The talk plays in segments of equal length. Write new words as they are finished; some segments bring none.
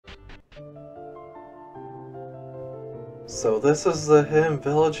So this is the hidden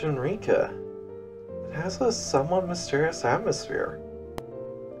village Enrika. It has a somewhat mysterious atmosphere.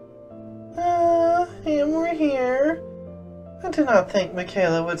 And we're here. I did not think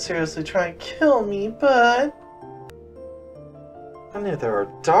Michaela would seriously try and kill me, but... I knew there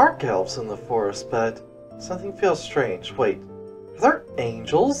were dark elves in the forest, but something feels strange. Wait, are there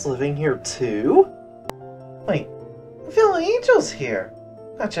angels living here too? Wait, I feel angels here.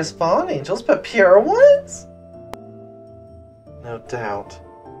 Not just fallen angels, but pure ones? No doubt.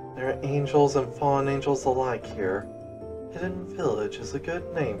 There are angels and fallen angels alike here. Hidden Village is a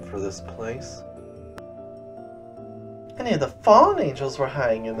good name for this place. I knew the fallen angels were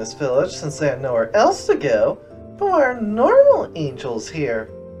hiding in this village since they had nowhere else to go, but why are normal angels here?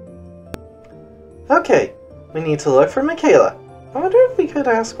 Okay, we need to look for Michaela. I wonder if we could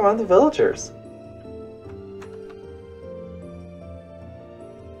ask one of the villagers.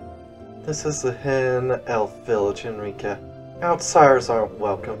 This is the hidden elf village, Enrika. Outsiders aren't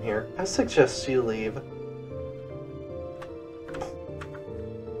welcome here. I suggest you leave.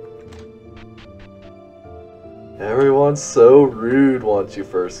 Everyone's so rude once you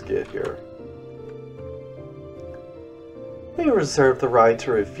first get here. We reserve the right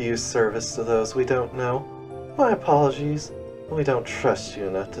to refuse service to those we don't know. My apologies, but we don't trust you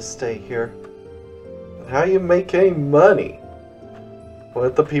enough to stay here. And how you make any money?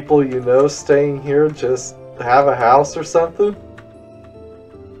 Wouldn't the people you know staying here just have a house or something?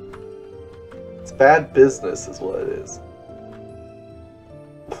 It's bad business is what it is.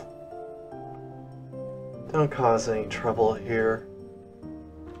 Don't cause any trouble here.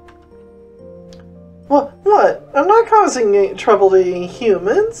 What? I'm not causing any trouble to any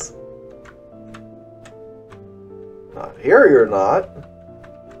humans. Not here you're not.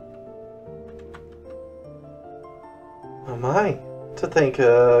 Oh my, to think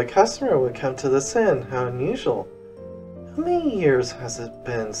a customer would come to this inn, how unusual. How many years has it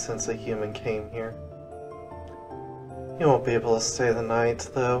been since a human came here? You won't be able to stay the night,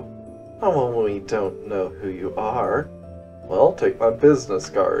 though. Not when we don't know who you are. Well, take my business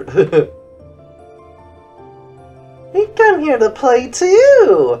card. We come here to play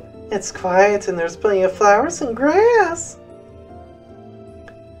too! It's quiet and there's plenty of flowers and grass.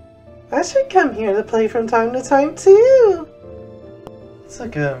 I should come here to play from time to time too. It's a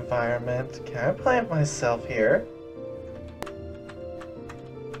good environment. Can I plant myself here?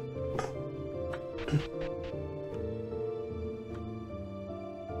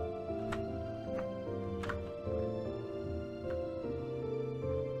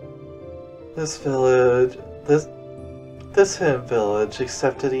 This hidden village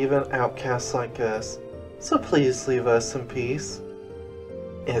accepted even outcasts like us, so please leave us in peace.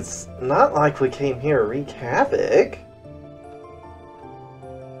 It's not like we came here to wreak havoc.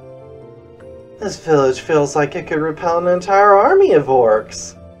 This village feels like it could repel an entire army of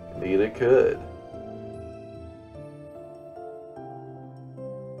orcs. Indeed it could.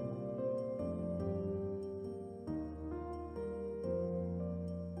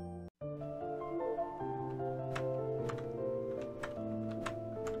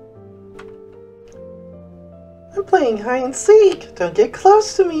 I'm playing hide and seek. Don't get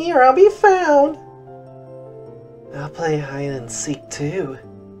close to me or I'll be found. I'll play hide and seek too.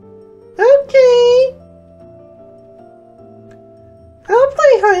 Okay. I'll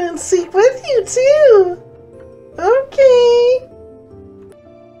play hide and seek with you too. Okay.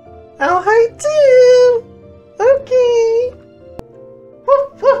 I'll hide too. Okay.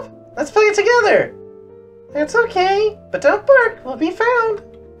 Woof woof. Let's play it together. That's okay, but don't bark. We'll be found.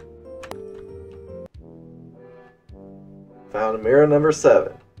 Found a mirror number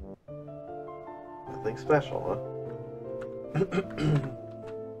 7. Nothing special, huh?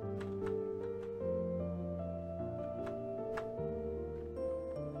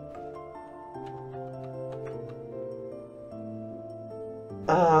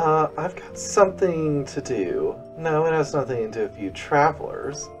 I've got something to do. No, it has nothing to do with you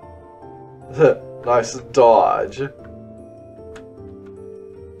travelers. Nice dodge.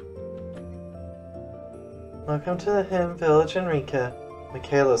 Welcome to the hidden village, Enrika.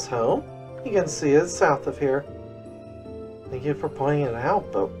 Michaela's home? You can see it south of here. Thank you for pointing it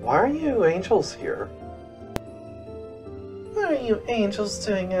out, but why are you angels here? What are you angels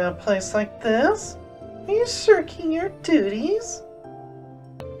doing in a place like this? Are you shirking your duties?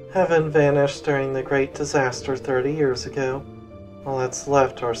 Heaven vanished during the great disaster 30 years ago. All that's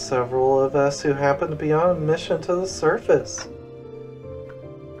left are several of us who happen to be on a mission to the surface.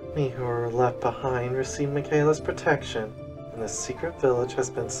 We who are left behind received Michaela's protection, and the secret village has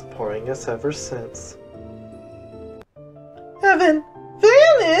been supporting us ever since. Heaven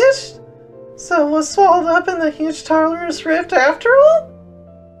vanished? So was swallowed up in the huge Tartarus rift after all?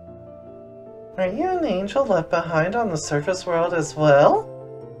 Are you an angel left behind on the surface world as well?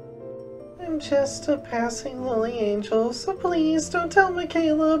 I'm just a passing lily angel, so please don't tell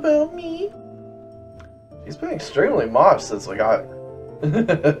Michaela about me. She's been extremely modest since we got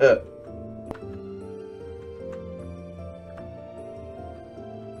her.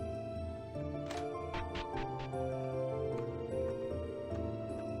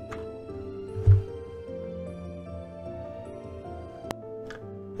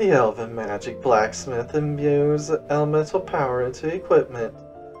 The elven magic blacksmith imbues elemental power into equipment.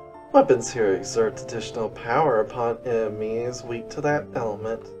 Weapons here exert additional power upon enemies weak to that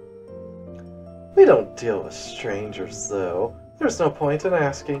element. We don't deal with strangers, though. There's no point in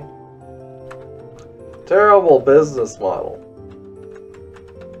asking. Terrible business model.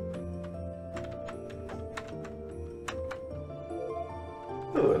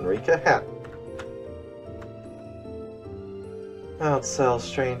 Ooh, Enrika hat. I don't sell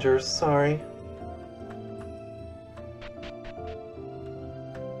strangers, sorry.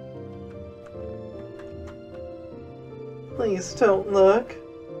 Please don't look.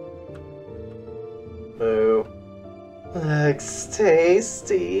 Moo. Looks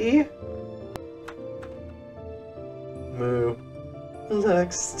tasty. Moo.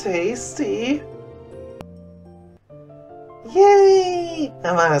 Looks tasty. Yay!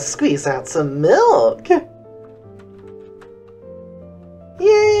 I want to squeeze out some milk.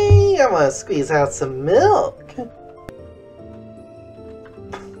 Yay! I want to squeeze out some milk.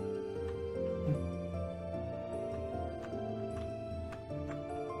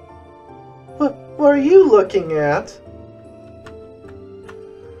 What are you looking at?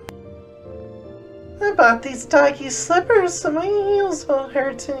 I bought these doggy slippers so my heels won't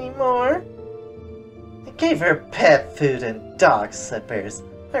hurt anymore. I gave her pet food and dog slippers.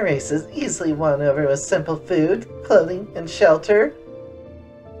 My race is easily won over with simple food, clothing, and shelter.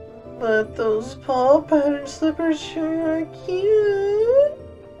 But those paw pattern slippers sure are cute.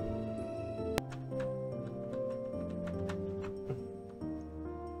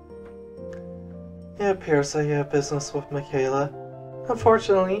 It appears that you have business with Michaela.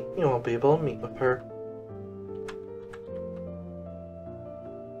 Unfortunately, you won't be able to meet with her.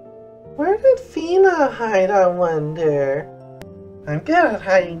 Where did Fina hide, I wonder? I'm good at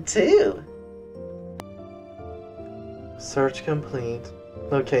hiding too. Search complete.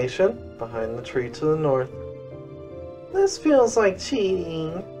 Location? Behind the tree to the north. This feels like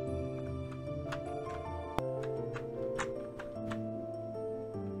cheating.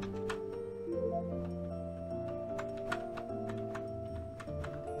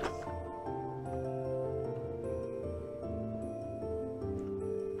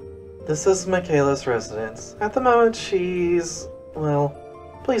 This is Michaela's residence. At the moment, she's... well,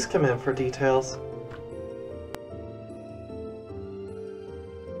 please come in for details.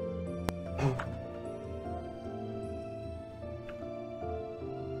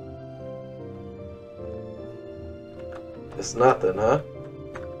 It's nothing, huh?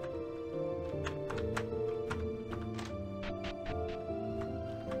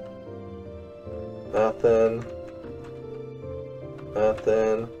 Nothing.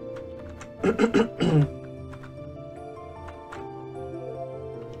 Nothing.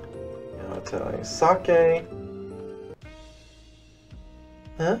 Yamatai sake.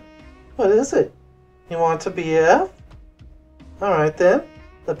 Huh? What is it? You want to BF? Alright then.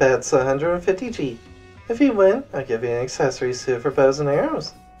 The bet's 150G. If you win, I'll give you an accessory suit for bows and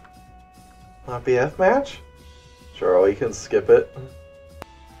arrows. Want a BF match? Sure, we can skip it.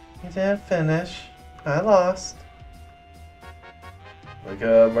 You didn't finish. I lost. We can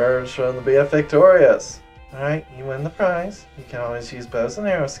emerge from the BF victorious. Alright, you win the prize. You can always use bows and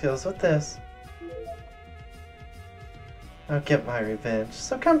arrow skills with this. I'll get my revenge,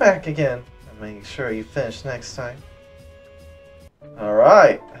 so come back again and make sure you finish next time.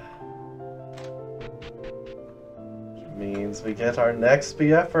 Alright. Which means we get our next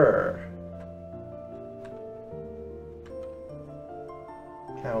BFer.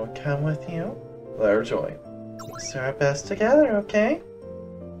 I will come with you. Let her join. Let's do our best together, okay?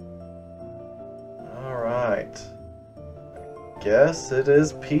 Alright. Guess it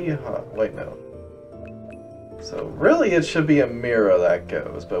is Piha. Wait, no. So really it should be Amira that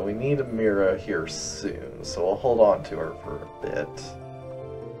goes, but we need Amira here soon, so we'll hold on to her for a bit.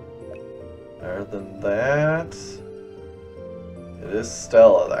 Other than that, it is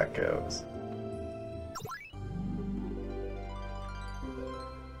Stella that goes.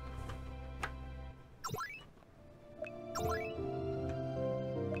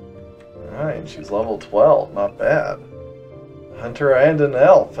 Alright, she's level 12, not bad. A hunter and an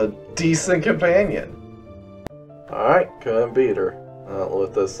elf, a decent companion. Alright, couldn't beat her.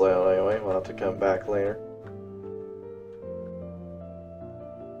 With this layout anyway, we'll have to come back later.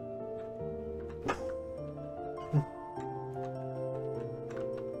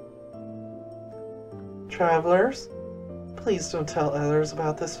 Travelers, please don't tell others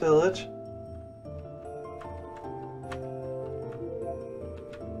about this village.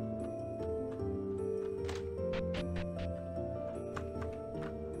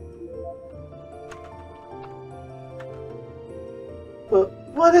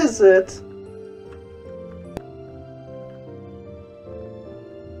 What is it?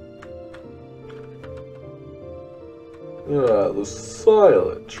 The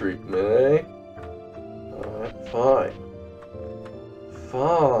silent treatment, eh? Alright, fine.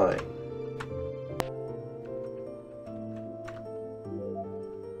 Fine.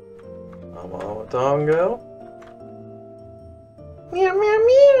 I'm on a dongo. Meow, meow,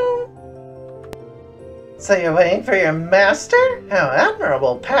 meow. So you're waiting for your master? How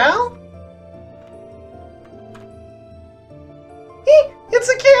admirable, pal! It's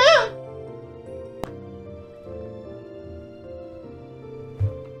a cat!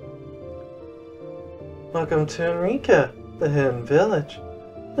 Welcome to Enrika, the hidden village.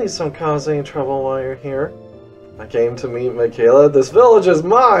 Please don't cause any trouble while you're here. I came to meet Michaela. This village is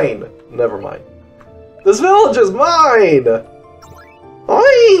mine! Never mind. This village is mine!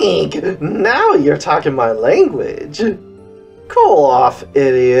 Oink! Now you're talking my language. Cool off,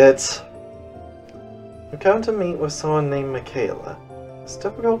 idiot. We come to meet with someone named Michaela. It's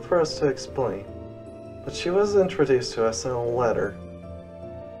difficult for us to explain, but she was introduced to us in a letter.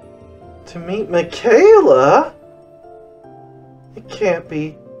 To meet Michaela? It can't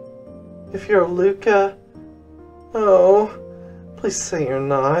be. If you're Luca... Oh, please say you're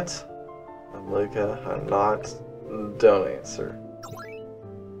not. I'm Luca, I'm not. Don't answer.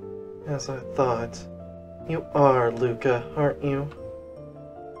 As I thought. You are Luca, aren't you?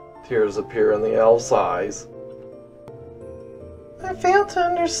 Tears appear in the elf's eyes. I fail to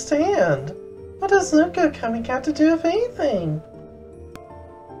understand. What does Luca coming out to do with anything?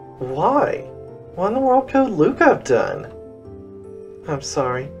 Why? What in the world could Luca have done? I'm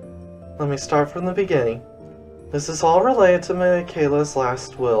sorry. Let me start from the beginning. This is all related to Michaela's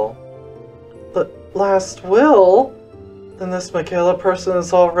last will. The last will? Then this Michaela person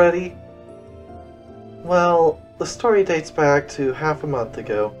is already... Well, the story dates back to half a month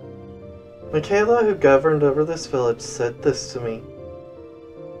ago. Michaela, who governed over this village, said this to me.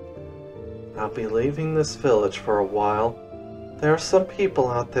 I'll be leaving this village for a while. There are some people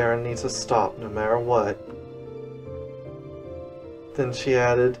out there I need to stop no matter what. Then she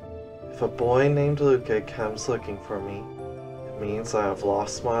added, if a boy named Luca comes looking for me, it means I have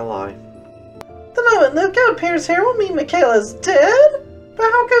lost my life. The moment Luca appears here will mean Michaela's dead? But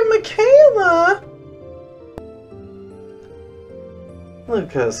how could Michaela?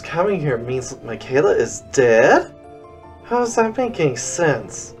 Luca's coming here means Michaela is dead? How does that make any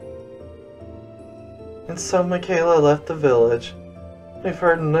sense? And so Michaela left the village. We've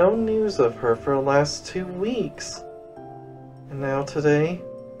heard no news of her for the last 2 weeks. And now today,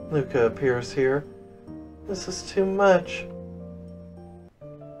 Luca appears here. This is too much.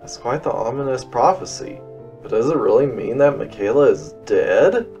 That's quite the ominous prophecy. But does it really mean that Michaela is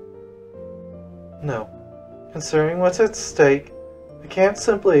dead? No. Considering what's at stake, I can't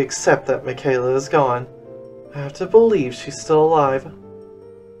simply accept that Michaela is gone. I have to believe she's still alive.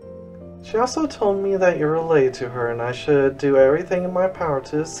 She also told me that you're related to her and I should do everything in my power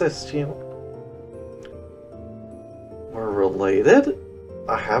to assist you. We're related?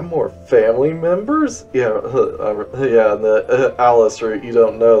 I have more family members? Yeah, Alice, you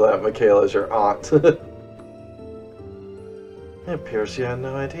don't know that Michaela's your aunt. It appears you had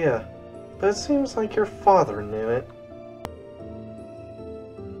no idea, but it seems like your father knew it.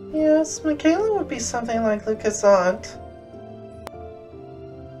 Yes, Michaela would be something like Luca's aunt.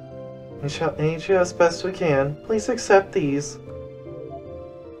 We shall aid you as best we can. Please accept these.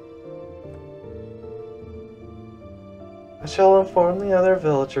 I shall inform the other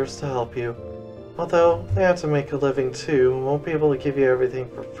villagers to help you. Although, they have to make a living too, and won't be able to give you everything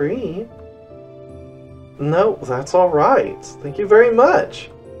for free. No, that's alright. Thank you very much.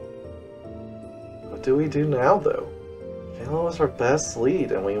 What do we do now, though? Kayla was our best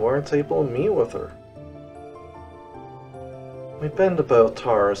lead, and we weren't able to meet with her. We've been to both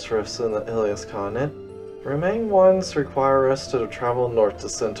Taurus Rifts in the Ilias continent. The remaining ones require us to travel north to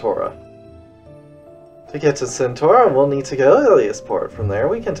Centaura. To get to Centaura, we'll need to go to Iliasport. From there,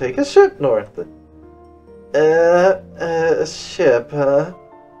 we can take a ship north. A ship, huh?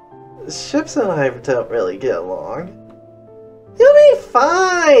 Ships and I don't really get along. You'll be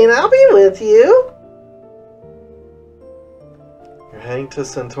fine. I'll be with you. You're heading to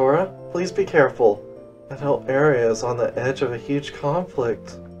Centaura? Please be careful. That whole area is on the edge of a huge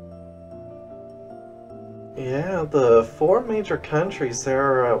conflict. Yeah, the 4 major countries there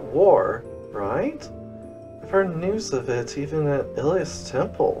are at war, right? I've heard news of it even at Ilias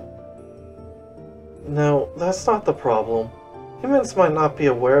Temple. No, that's not the problem. Humans might not be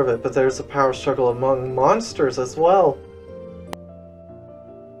aware of it, but there's a power struggle among monsters as well.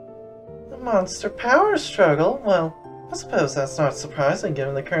 A monster power struggle? Well, I suppose that's not surprising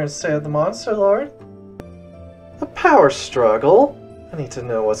given the current state of the Monster Lord. A power struggle? I need to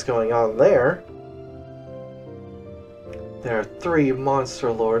know what's going on there. There are 3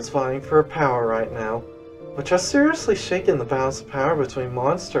 Monster Lords vying for power right now, which has seriously shaken the balance of power between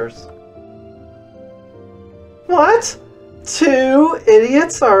monsters. What? 2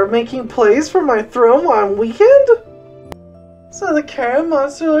 idiots are making plays for my throne one weekend? So the current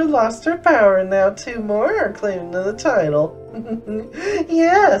Monster Lord lost her power and now 2 more are claiming the title.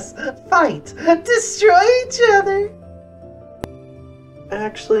 Yes, fight, destroy each other.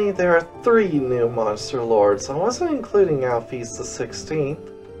 Actually, there are 3 new Monster Lords. I wasn't including Alphys the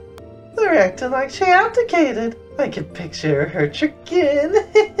 16th. They're acting like she abdicated. I can picture her chicken.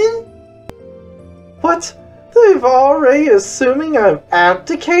 What? They've already assuming I've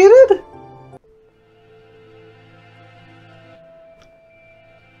abdicated?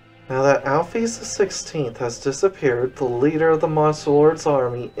 Now that Alphys the 16th has disappeared, the leader of the Monster Lord's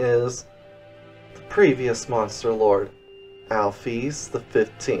army is the previous Monster Lord, Alphys the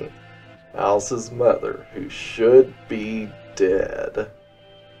 15th, Alice's mother, who should be dead.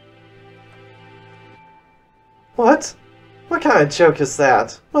 What? What kind of joke is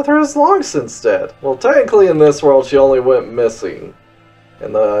that? Mother is long since dead. Well, technically in this world she only went missing,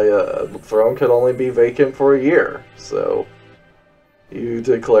 and the throne could only be vacant for a year, so you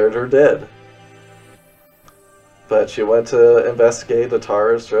declared her dead. But she went to investigate the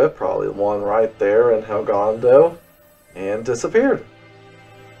Tara's Drift, probably the one right there in Helgondo, and disappeared.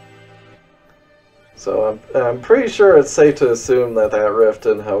 So I'm pretty sure it's safe to assume that that rift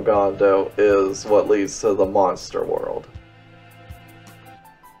in Helgondo is what leads to the monster world.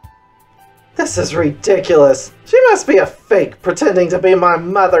 This is ridiculous. She must be a fake pretending to be my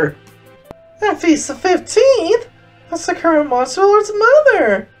mother. Alphys the 15th? That's the current Monster Lord's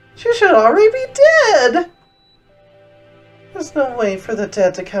mother. She should already be dead. There's no way for the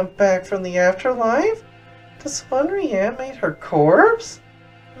dead to come back from the afterlife. Does someone reanimate her corpse?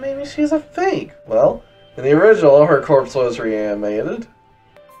 Maybe she's a fake. Well, in the original, her corpse was reanimated.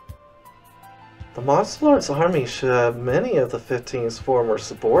 The Monster Lord's army should have many of the 15's former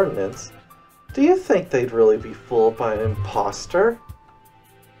subordinates. Do you think they'd really be fooled by an imposter?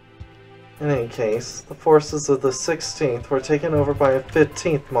 In any case, the forces of the 16th were taken over by a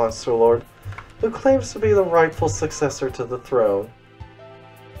 15th Monster Lord, who claims to be the rightful successor to the throne.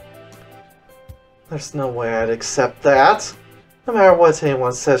 There's no way I'd accept that. No matter what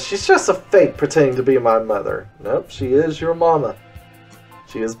anyone says, she's just a fake pretending to be my mother. Nope, she is your mama.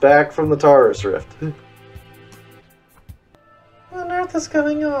 She is back from the Tara's Rift. What on earth is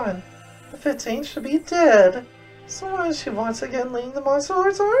going on? The 15th should be dead. So why is she once again leading the Monster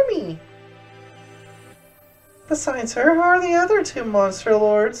Lord's army? Besides her, who are the other 2 Monster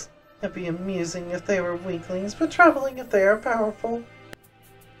Lords? It'd be amusing if they were weaklings, but troubling if they are powerful.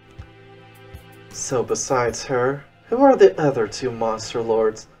 So besides her, who are the other 2 Monster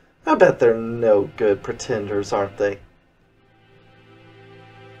Lords? I bet they're no good pretenders, aren't they?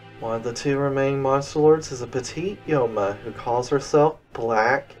 One of the 2 remaining Monster Lords is a petite Yoma who calls herself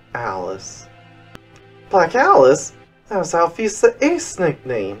Black Alice. Black Alice? That was Alphys the 8th's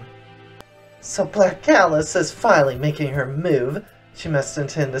nickname. So Black Alice is finally making her move. She must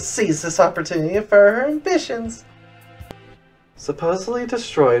intend to seize this opportunity for her ambitions. Supposedly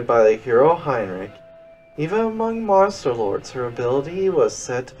destroyed by the hero Heinrich, even among Monster Lords her ability was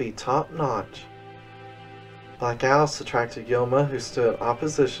said to be top-notch. Black Alice attracted Yoma who stood in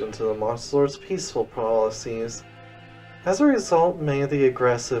opposition to the Monster Lord's peaceful policies. As a result, many of the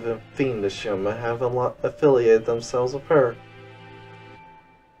aggressive and fiendish Yoma have affiliated themselves with her.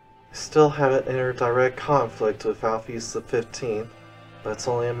 They still haven't entered direct conflict with Alphys the 15th, but it's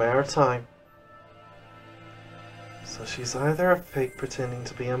only a matter of time. So she's either a fake pretending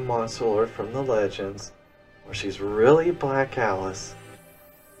to be a Monster Lord from the legends, or she's really Black Alice.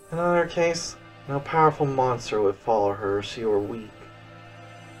 In either case, no powerful monster would follow her if she were weak.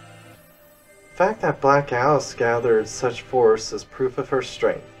 The fact that Black Alice gathered such force is proof of her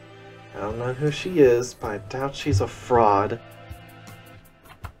strength. I don't know who she is, but I doubt she's a fraud.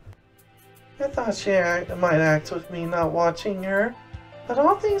 I thought she might act with me not watching her. But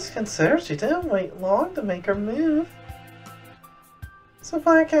all things considered, she didn't wait long to make her move. So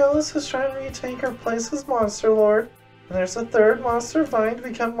Black Alice is trying to retake her place as Monster Lord, and there's a third monster vying to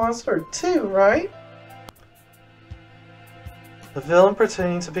become Monster 2, right? The villain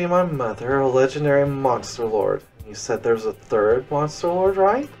pretending to be my mother, a legendary Monster Lord. You said there's a third Monster Lord,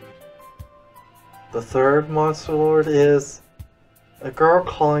 right? The third Monster Lord is a girl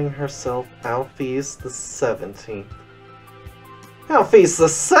calling herself Alphys the 17th. Alphys the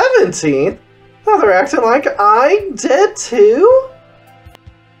 17th? Now they're acting like I did too?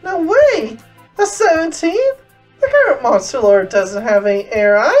 No way! The 17th? The current Monster Lord doesn't have any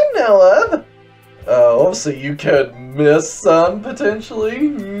heir I know of. Oh, so you could miss some, potentially?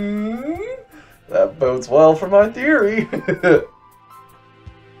 That bodes well for my theory.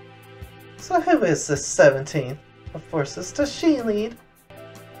 So who is this 17th? What forces does she lead?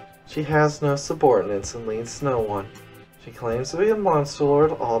 She has no subordinates and leads no one. She claims to be a Monster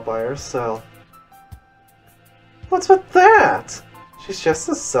Lord all by herself. What's with that? She's just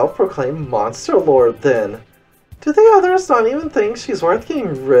a self-proclaimed Monster Lord then. Do the others not even think she's worth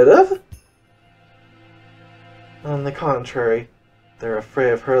getting rid of? On the contrary, they're afraid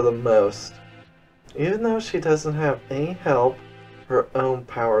of her the most. Even though she doesn't have any help, her own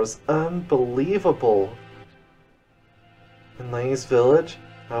power is unbelievable. In Lane's village,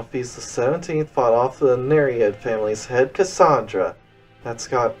 Alphys the 17th fought off the Nereid family's head, Cassandra. That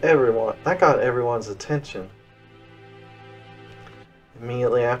got everyone's attention.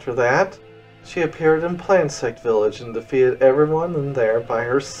 Immediately after that, she appeared in Plansect village and defeated everyone in there by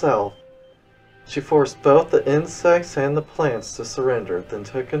herself. She forced both the insects and the plants to surrender, then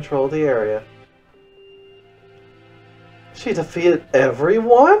took control of the area. She defeated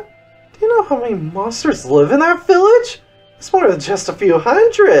everyone? Do you know how many monsters live in that village? It's more than just a few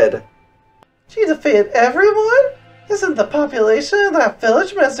hundred. She defeated everyone? Isn't the population of that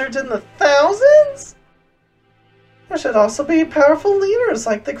village measured in the thousands? There should also be powerful leaders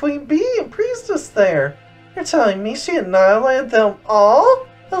like the Queen Bee and Priestess there. You're telling me she annihilated them all?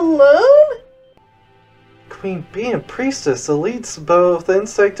 Alone? Queen Bee and Priestess leads both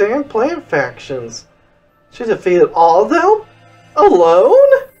insect and plant factions. She defeated all of them?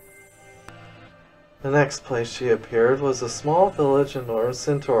 Alone? The next place she appeared was a small village in northern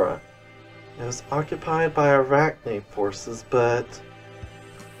Centaura. It was occupied by Arachne forces, but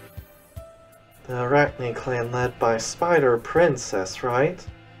the Arachne clan led by Spider Princess, right?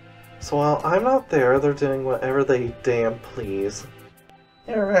 So while I'm not there, they're doing whatever they damn please.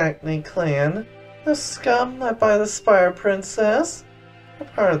 The Arachne clan, the scum led by the Spider Princess, are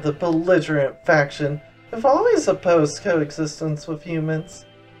part of the belligerent faction who've always opposed coexistence with humans.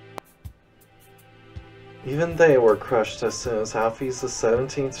 Even they were crushed as soon as Alphys the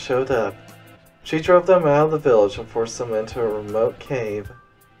 17th showed up. She drove them out of the village and forced them into a remote cave.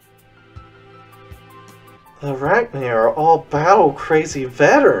 The Arachne are all battle-crazy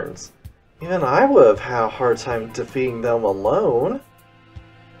veterans. Even I would have had a hard time defeating them alone.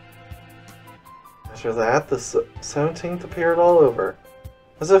 After that, the 17th appeared all over,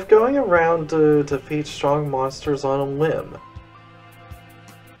 as if going around to defeat strong monsters on a whim.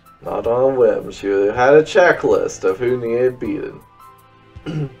 Not on a whim, she had a checklist of who needed beaten.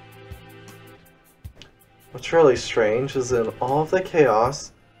 What's really strange is in all of the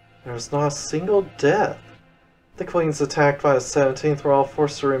chaos, there was not a single death. The queens attacked by the 17th were all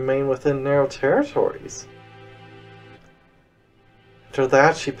forced to remain within narrow territories. After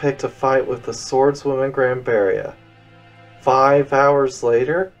that, she picked a fight with the swordswoman Granbaria. 5 hours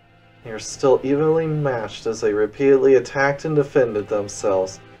later, they are still evenly matched as they repeatedly attacked and defended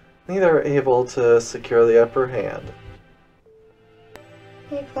themselves. Neither able to secure the upper hand.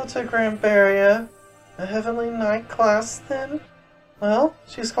 Equal to Granbaria, a Heavenly Knight class then? Well,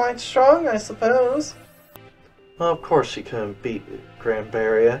 she's quite strong, I suppose. Well, of course she couldn't beat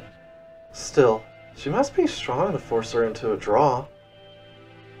Granbaria. Still, she must be strong to force her into a draw.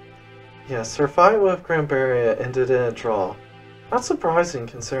 Yes, her fight with Granbaria ended in a draw. Not surprising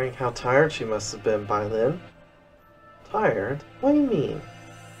considering how tired she must have been by then. Tired? What do you mean?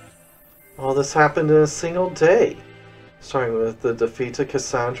 All this happened in a single day, starting with the defeat of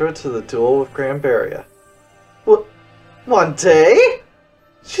Cassandra to the duel with Granbaria. What? One day?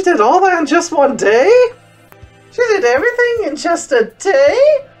 She did all that in just one day? She did everything in just a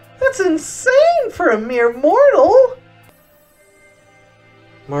day? That's insane for a mere mortal!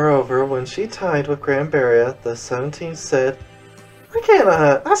 Moreover, when she tied with Granbaria, the 17th said,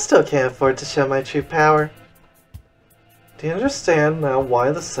 I still can't afford to show my true power. Do you understand now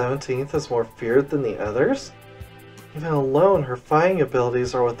why the 17th is more feared than the others? Even alone, her fighting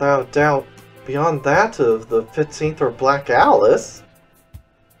abilities are without doubt beyond that of the 15th or Black Alice.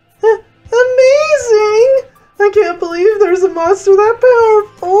 monster that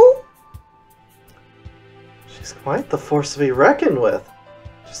powerful. She's quite the force to be reckoned with.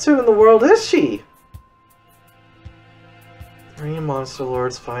 Just who in the world is she? 3 monster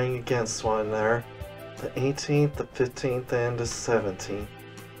lords fighting against one another. The 18th, the 15th, and the 17th.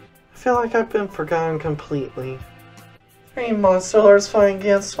 I feel like I've been forgotten completely. 3 monster lords fighting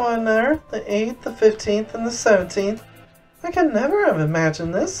against one another. The 8th, the 15th, and the 17th. I could never have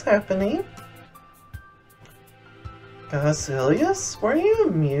imagined this happening. Gazilius, were you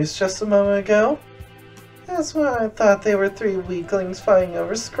amused just a moment ago? That's why I thought they were 3 weaklings fighting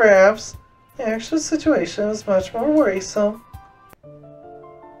over scraps. The actual situation is much more worrisome.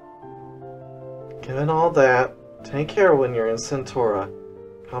 Given all that, take care when you're in Centaura.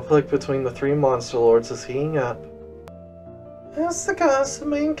 Conflict between the 3 monster lords is heating up. As the goddess of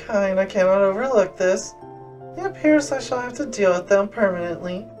mankind, I cannot overlook this. It appears I shall have to deal with them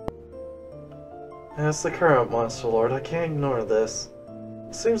permanently. As the current monster lord, I can't ignore this.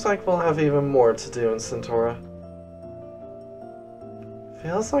 Seems like we'll have even more to do in Centaura.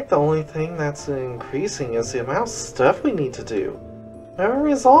 Feels like the only thing that's increasing is the amount of stuff we need to do. We haven't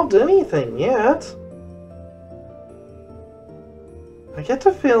resolved anything yet. I get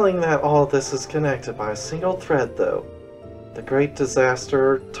the feeling that all of this is connected by a single thread, though. The great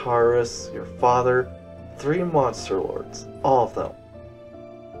disaster, Taurus, your father, 3 monster lords, all of them.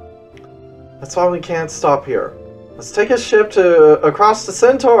 That's why we can't stop here. Let's take a ship across to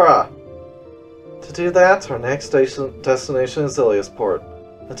Centaura! To do that, our next destination is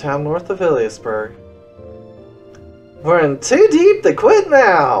Iliusport, the town north of Iliusburg. We're in too deep to quit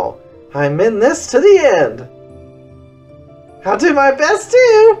now! I'm in this to the end! I'll do my best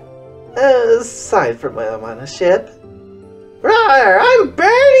too! Aside from when I'm on a ship. Rawr! I'm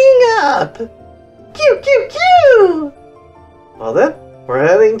burning up! Q! Well then, we're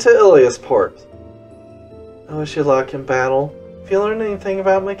heading to Iliusport. I wish you luck in battle. If you learn anything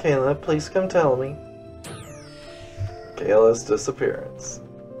about Michaela, please come tell me. Michaela's disappearance.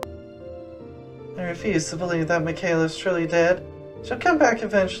 I refuse to believe that Michaela is truly dead. She'll come back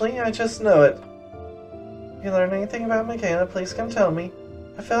eventually, I just know it. If you learn anything about Michaela, please come tell me.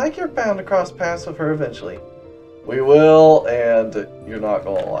 I feel like you're bound to cross paths with her eventually. We will, and you're not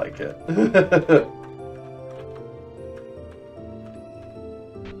gonna like it.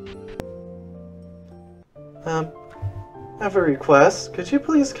 I have a request. Could you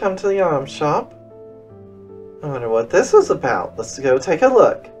please come to the arms shop? I wonder what this is about. Let's go take a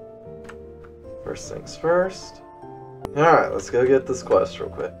look. First things first. Alright, let's go get this quest real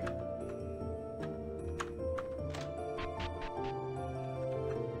quick.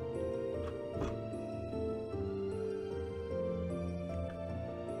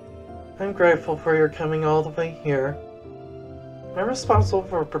 I'm grateful for your coming all the way here. I'm responsible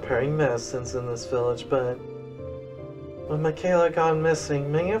for preparing medicines in this village, but with Michaela gone missing,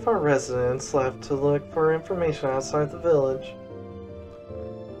 many of our residents left to look for information outside the village.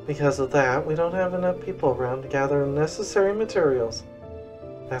 Because of that, we don't have enough people around to gather the necessary materials.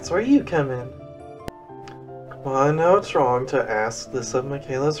 That's where you come in. While I know it's wrong to ask this of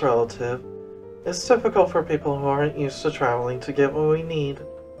Michaela's relative, it's typical for people who aren't used to traveling to get what we need.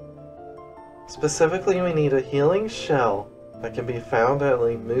 Specifically, we need a healing shell that can be found at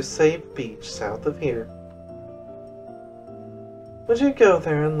Limousin Beach south of here. Would you go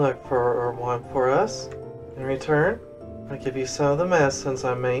there and look for one for us? In return, I'll give you some of the medicines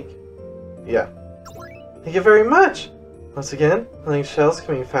I make. Yeah. Thank you very much! Once again, healing shells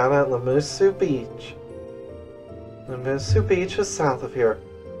can be found at Limousin Beach. Limousin Beach is south of here.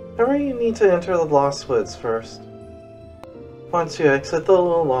 However, you need to enter the Lost Woods first. Once you exit the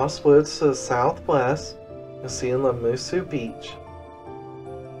little Lost Woods to the southwest, you'll see Limousin Beach.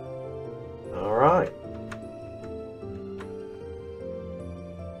 Alright.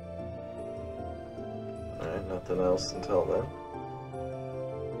 Alright, nothing else until then.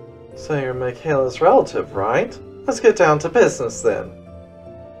 So you're Michaela's relative, right? Let's get down to business then.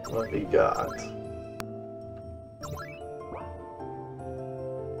 What we got?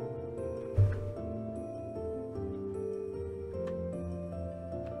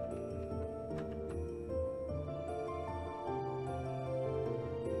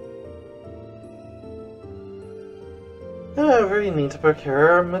 However, you need to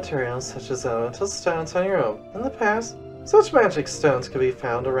procure materials such as elemental stones on your own. In the past, such magic stones could be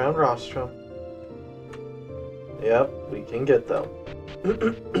found around Rostrum. Yep, we can get them.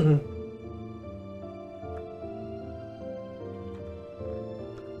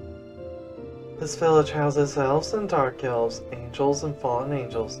 This village houses elves and dark elves, angels and fallen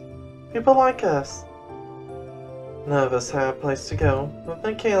angels. People like us. None of us had a place to go, but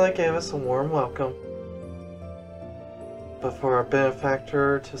Michaela gave us a warm welcome. but for a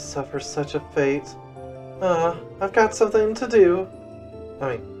benefactor to suffer such a fate. I've got something to do.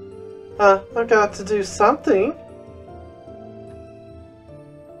 I've got to do something.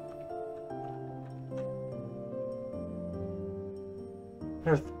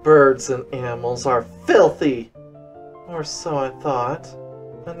 Earth birds and animals are filthy! Or so I thought.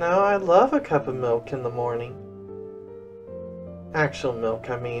 But now I love a cup of milk in the morning. Actual milk,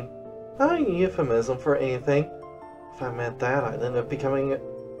 I mean. Not a euphemism for anything. If I meant that, I'd end up becoming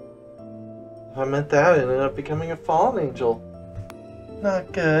a fallen angel.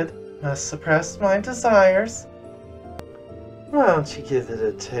 Not good. Must suppress my desires. Why don't you give it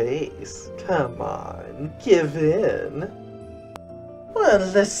a taste? Come on, give in. Well,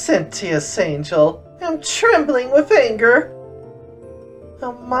 licentious angel, I'm trembling with anger.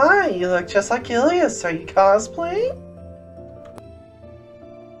 Oh my, you look just like Ilias. Are you cosplaying?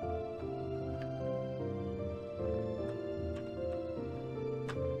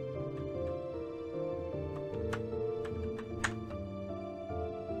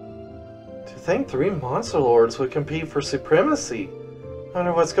 To think 3 monster lords would compete for supremacy. I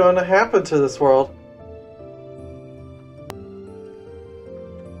wonder what's going to happen to this world.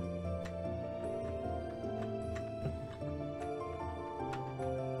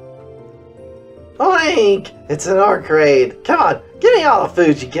 Oink! It's an orc raid. Come on, give me all the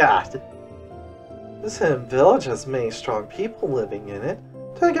food you got. This hidden village has many strong people living in it.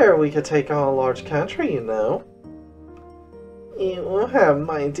 Together we could take on a large country, you know. You will have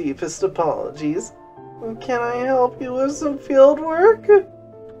my deepest apologies. Can I help you with some field work?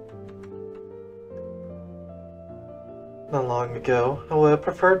 Not long ago, I would have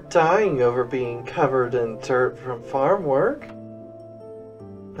preferred dying over being covered in dirt from farm work.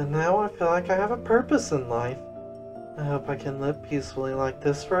 But now I feel like I have a purpose in life. I hope I can live peacefully like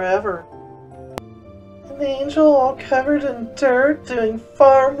this forever. An angel all covered in dirt doing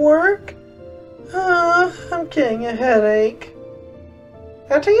farm work? I'm getting a headache.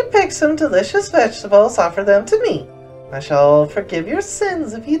 After you pick some delicious vegetables, offer them to me. I shall forgive your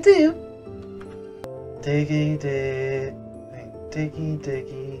sins if you do. Diggy dig, diggy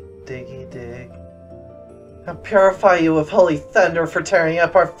diggy, diggy dig. I'll purify you with holy thunder for tearing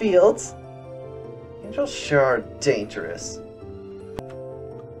up our fields. Angels sure are dangerous.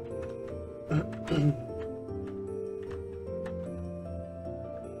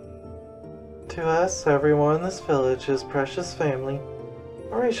 To us, everyone in this village is precious family.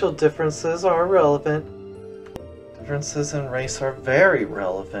 Our racial differences are irrelevant. Differences in race are very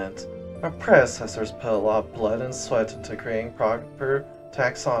relevant. Our predecessors put a lot of blood and sweat into creating proper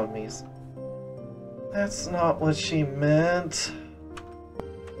taxonomies. That's not what she meant.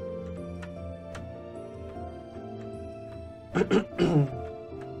 I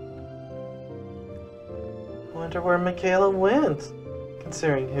wonder where Michaela went.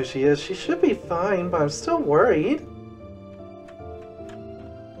 Considering who she is, she should be fine, but I'm still worried.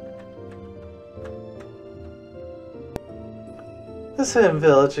 This hidden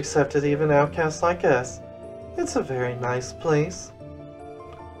village accepted even outcasts like us. It's a very nice place.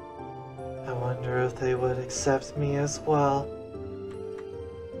 I wonder if they would accept me as well.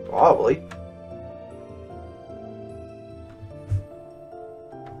 Probably.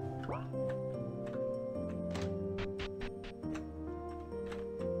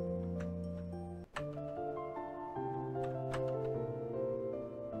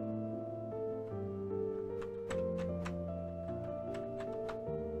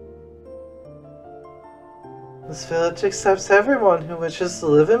 This village accepts everyone who wishes to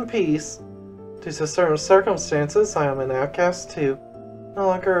live in peace. Due to certain circumstances, I am an outcast too, no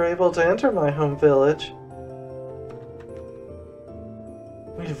longer able to enter my home village.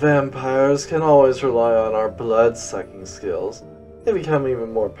 We vampires can always rely on our blood-sucking skills. They become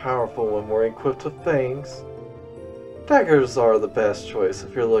even more powerful when we're equipped with fangs. Daggers are the best choice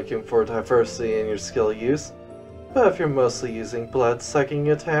if you're looking for diversity in your skill use, but if you're mostly using blood-sucking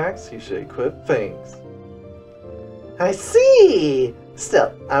attacks, you should equip fangs. I see!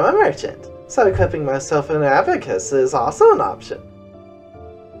 Still, I'm a merchant, so equipping myself in abacus is also an option.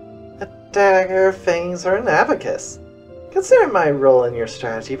 A dagger, fangs, or an abacus. Consider my role in your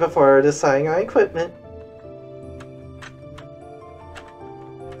strategy before deciding on equipment.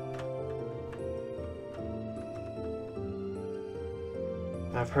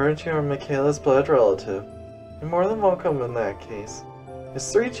 I've heard you're Michaela's blood relative. You're more than welcome in that case.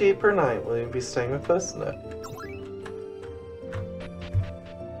 It's 3G per night. Will you be staying with us? No.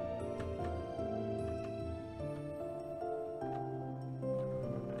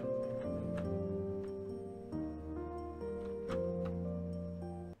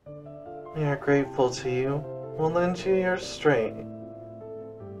 We are grateful to you. We'll lend you your strength.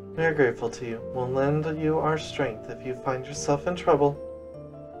 We are grateful to you. We'll lend you our strength if you find yourself in trouble.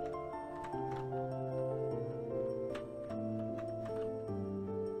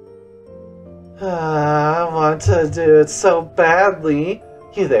 I want to do it so badly.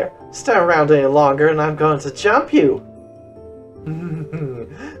 You there, stay around any longer and I'm going to jump you.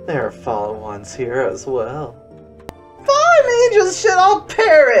 There are fallen ones here as well. Fallen angels should all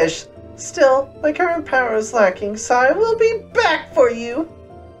perish! Still, my current power is lacking, so I will be back for you.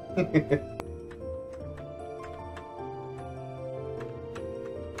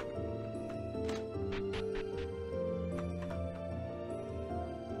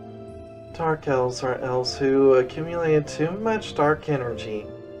 Dark elves are elves who accumulated too much dark energy.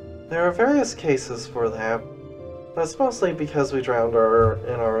 There are various cases for that, but it's mostly because we drowned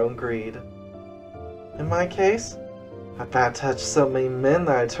in our own greed. In my case, I bad touched so many men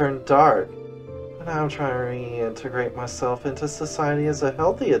that I turned dark, but now I'm trying to reintegrate myself into society as a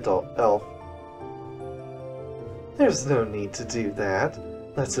healthy adult elf. There's no need to do that.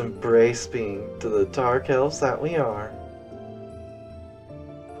 Let's embrace being the dark elves that we are.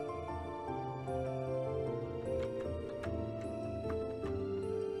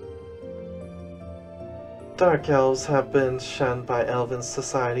 Dark elves have been shunned by elven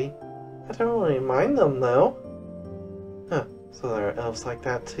society. I don't really mind them though. Huh, so there are elves like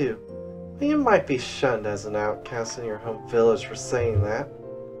that too. But you might be shunned as an outcast in your home village for saying that.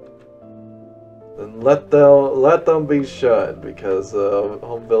 Then let them be shunned, because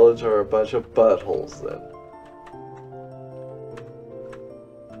home village are a bunch of buttholes then.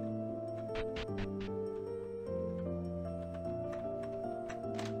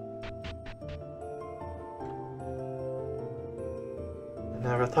 I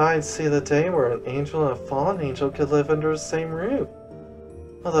never thought I'd see the day where an angel and a fallen angel could live under the same roof.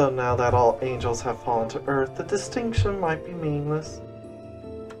 Although now that all angels have fallen to earth, the distinction might be meaningless.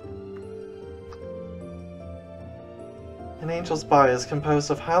 An angel's body is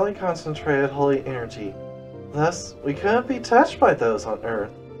composed of highly concentrated holy energy. Thus, we couldn't be touched by those on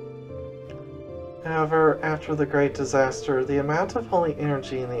earth. However, after the great disaster, the amount of holy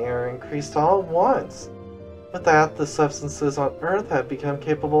energy in the air increased all at once. With that, the substances on Earth had become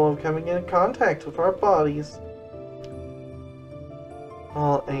capable of coming in contact with our bodies.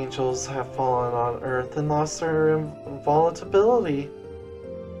 All angels have fallen on Earth and lost their volatility.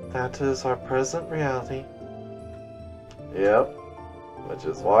 That is our present reality. Yep, which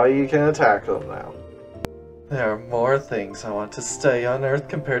is why you can attack them now. There are more things I want to study on Earth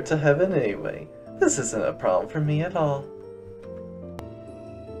compared to heaven anyway. This isn't a problem for me at all.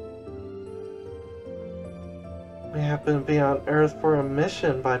 We happened to be on Earth for a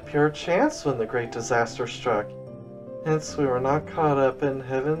mission by pure chance when the great disaster struck. Hence, we were not caught up in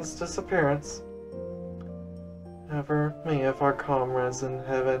heaven's disappearance. However, many of our comrades in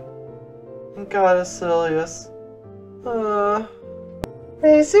heaven, and Goddess Ilias,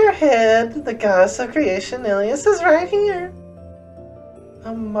 Raise your head, the goddess of creation Ilias is right here.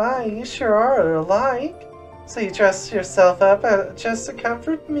 Oh my, you sure are alike. So you dressed yourself up just to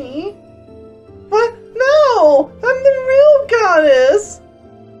comfort me? What? No! I'm the real goddess!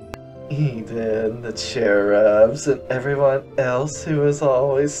 Eden, the cherubs, and everyone else who has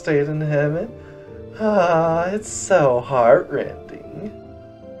always stayed in heaven. Ah, it's so heartrending.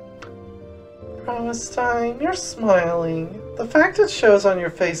 Promestine, you're smiling. The fact it shows on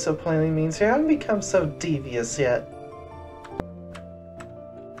your face so plainly means you haven't become so devious yet.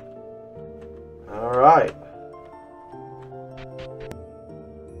 Alright,